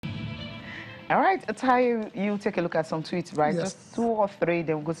All right, Atai, you take a look at some tweets, right? Yes. Just 2 or 3,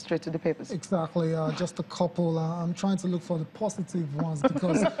 then we'll go straight to the papers. Exactly, just a couple. I'm trying to look for the positive ones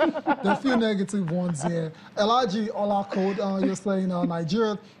because there are a few negative ones here. Elijah Olakode, you're saying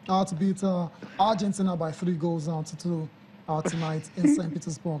Nigeria to beat Argentina by 3 goals to 2 tonight in St.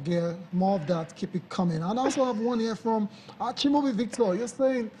 Petersburg. Yeah, more of that. Keep it coming. And I also have one here from Chimobi Victor. You're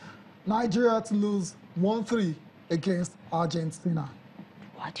saying Nigeria to lose 1-3 against Argentina.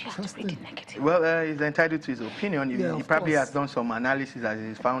 Why do you have to make it negative? Well, he's entitled to his opinion. He probably has done some analysis as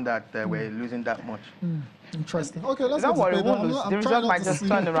he's found that we're losing that much. Interesting. Okay, let's Don't worry, we won't lose. The result might just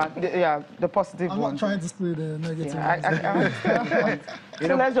turn around. The positive I'm one. not trying to see the negative ones.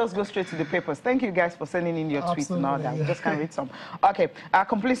 So let's just go straight to the papers. Thank you guys for sending in your tweets and all that. We just can't read some. Okay,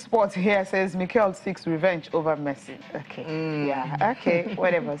 Complete Sports here says Mikel seeks revenge over Messi. Okay, yeah, okay,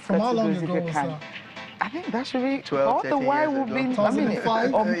 whatever. From how long ago was that? I think that should be 12, all the while we've been. 2005?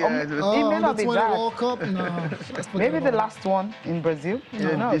 It may not be that. World Cup? No, maybe the last one in Brazil.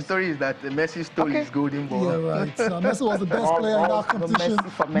 Yeah, the story is that Messi stole his golden ball. Yeah, right. Messi was the best player in that competition.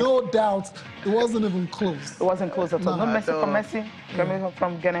 No doubt. It wasn't even close. It wasn't close at all. No Messi for Messi. Coming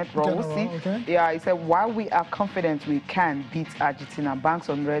from Gennett Rossi. Okay. Yeah, he said, while we are confident we can beat Argentina, banks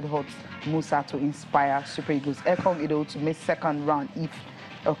on Red Hot's Musa to inspire Super Eagles. Ekong Ido to make second round if.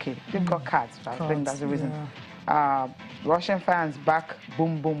 Okay, they've got cards. I think that's the reason. Yeah. Russian fans back,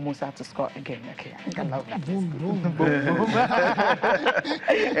 boom, boom, Musa to score again. Okay, I think I love that. Boom, boom, boom, boom.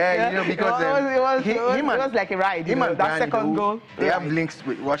 Yeah, you know, because it was like a ride. That second goal. They have links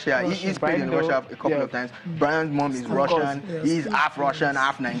with Russia. He's played in Russia a couple of times. Brian's mom is Russian. He's half Russian,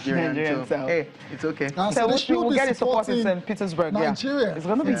 half Nigerian. So, hey, it's okay. So we'll get his support in St. Petersburg. Nigeria. It's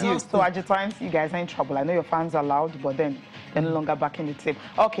going to be huge. So Argentines, you guys are in trouble. I know your fans are loud, but then they're no longer back in the team.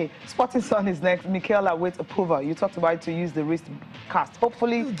 Okay, Sporting Sun is next. Mikel awaits approval. You talked about it to use the wrist cast.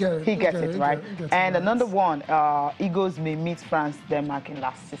 Hopefully, he gets it, right? And another one, Eagles may meet France, Denmark in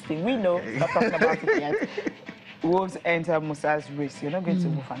last 16. We know, not talking about it yet. Wolves enter Musa's race. You're not going to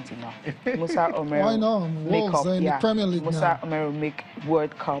Wolverhampton now. Musa Omero. Why not? Wolves in the Premier League Musa Omero make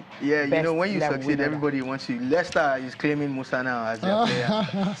World Cup. Yeah, you know, when you succeed, everybody wants you. Leicester is claiming Musa now as their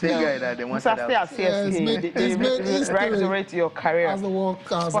player. Same guy that they want Musa stay at CSK. Resurrect your career. As a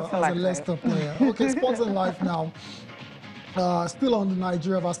Leicester player. Okay, Sporting Life now. Still on the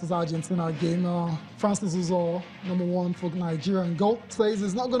Nigeria versus Argentina game. Francis Uzor, #1 for Nigeria in goal, says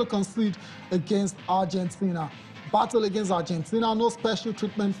he's not going to concede against Argentina. Battle against Argentina, no special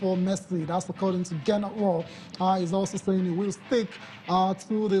treatment for Messi. That's according to Gennett Raw. He's also saying he will stick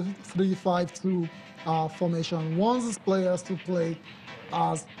to the 3-5-2 formation. Wants his players to play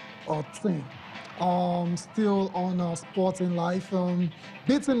as a team. Still on Sporting Life.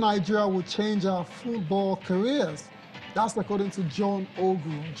 Beating Nigeria will change our football careers. That's according to John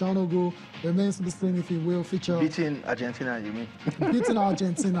Ogu. John Ogu remains to be seen if he will feature. Beating Argentina, you mean? Beating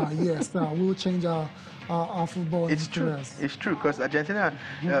Argentina, yes. Will change our football. It's true. It's true, because Argentina,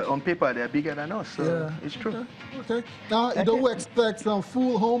 on paper, they're bigger than us. So yeah. It's true. Okay. Now, you don't expect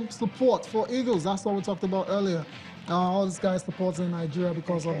full home support for Eagles. That's what we talked about earlier. All these guys supporting Nigeria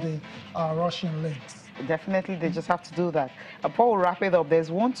because of the Russian links. Definitely, they just have to do that. Paul will wrap it up. There's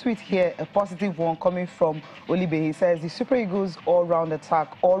one tweet here, a positive one coming from Olibe. He says, the Super Eagles all-round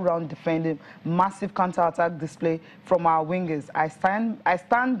attack, all-round defending, massive counter-attack display from our wingers. I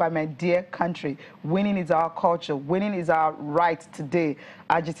stand by my dear country. Winning is our culture. Winning is our right today.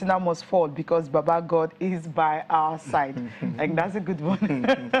 Argentina must fall because Baba God is by our side. And that's a good one.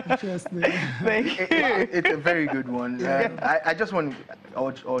 Interesting. Thank you. It's a very good one. I just want to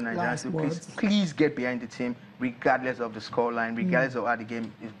urge all Nigerians to please get behind the team, regardless of the scoreline, regardless of how the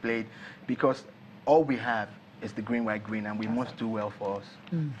game is played, because all we have is the green, white, green, and we must do well for us.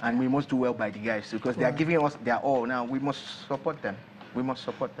 And we must do well by the guys, because they are giving us their all. Now, we must support them. We must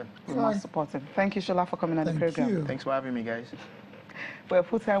support them. We must support them. Thank you, Shola, for coming on the program. Thanks for having me, guys. For a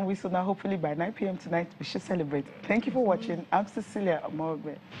full-time whistle now, hopefully by 9 p.m. tonight, we should celebrate. Thank you for watching. I'm Cecilia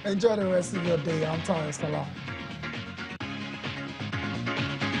Amorbe. Enjoy the rest of your day. I'm Tara Salah.